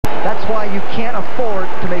That's why you can't afford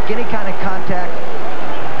to make any kind of contact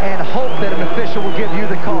and hope that an official will give you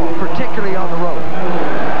the call, particularly on the road.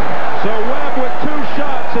 So Webb with 2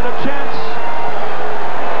 shots and a chance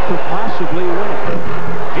to possibly win it.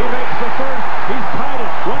 He makes the first. He's tied it.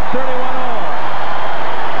 131 all.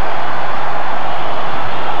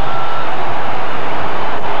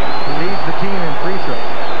 He leads the team in free throws.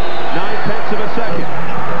 9/10 of a second.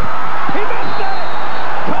 He missed that.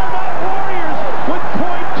 Timeout Warriors with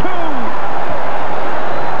 .2.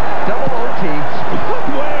 Double OT. Spudd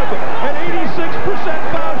Webb, an 86%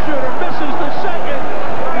 foul shooter, misses the second.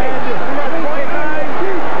 And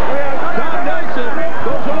Don Nelson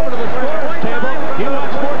goes over to the scorer's table. He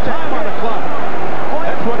wants more time on the clock.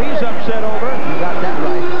 That's what he's upset over. You got that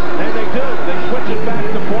right. And they do. They switch it back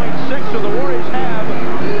to .6, so the Warriors have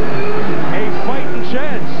a fighting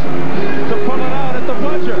chance to pull it out at the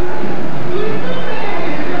buzzer.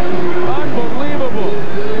 Unbelievable.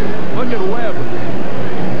 Look at Webb.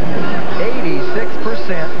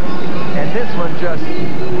 86%, and this one just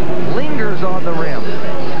lingers on the rim.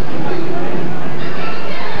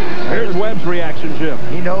 Here's Webb's reaction, Jim.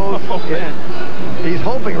 He knows he's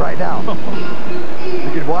hoping right now.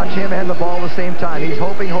 You can watch him and the ball at the same time. He's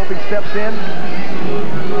hoping, steps in.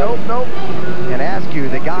 Nope, nope. And ask you,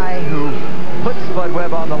 the guy who put Spudd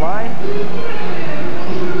Webb on the line.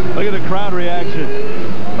 Look at the crowd reaction.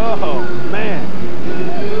 Oh, man.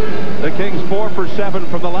 The Kings 4 for 7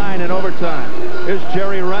 from the line in overtime. Here's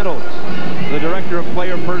Jerry Reynolds, the director of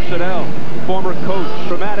player personnel, former coach.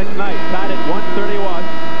 Dramatic night, tied at 131.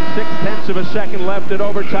 6/10 of a second left in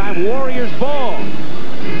overtime. Warriors ball.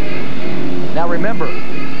 Now remember,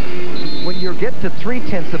 when you get to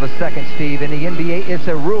 3/10 of a second, Steve, in the NBA, it's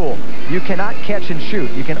a rule. You cannot catch and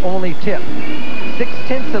shoot. You can only tip.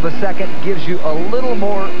 6/10 of a second gives you a little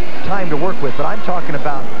more time to work with, but I'm talking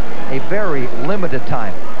about a very limited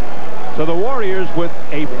time. So the Warriors with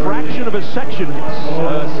a fraction of a second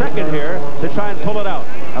here to try and pull it out.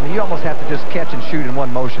 I mean, you almost have to just catch and shoot in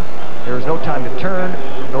one motion. There is no time to turn,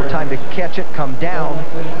 no time to catch it, come down,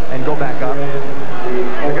 and go back up.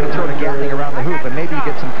 They're going to throw the Gatling around the hoop, and maybe you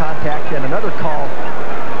get some contact and another call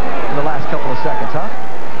in the last couple of seconds, huh?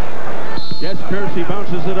 Jess Piercy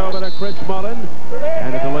bounces it over to Chris Mullen,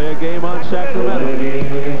 and a delay of game on Sacramento.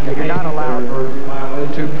 You're not allowed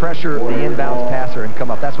to pressure the inbounds passer and come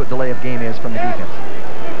up. That's what delay of game is from the defense.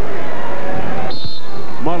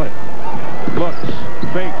 Mullen looks,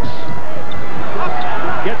 fakes,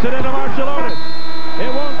 gets it into Marciulionis.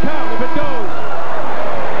 It won't count if it goes.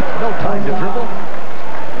 No time to dribble.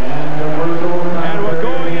 And we're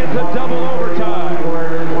going into double overtime.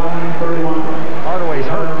 Hardaway's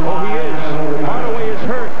hurt. Oh, he is. Hardaway is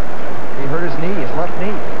hurt. He hurt his knee, his left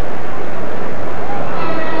knee.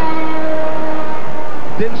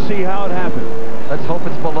 Didn't see how it happened. Let's hope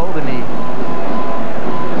it's below the knee.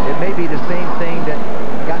 It may be the same thing that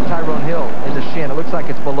got Tyrone Hill in the shin. It looks like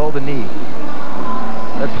it's below the knee.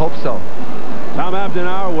 Let's hope so. Tom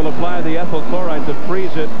Abdenauer will apply the ethyl chloride to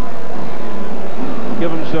freeze it.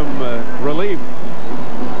 Give him some relief.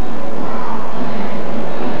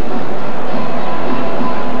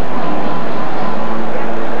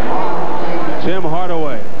 Tim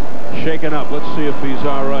Hardaway shaken up. Let's see if he's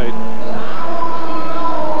all right.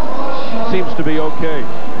 Seems to be okay.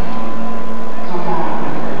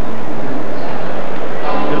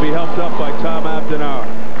 Going to be helped up by Tom Abdenauer.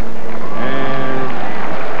 And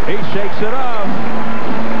he shakes it off.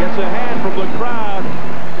 Gets a hand from the crowd.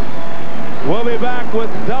 We'll be back with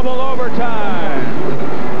double overtime.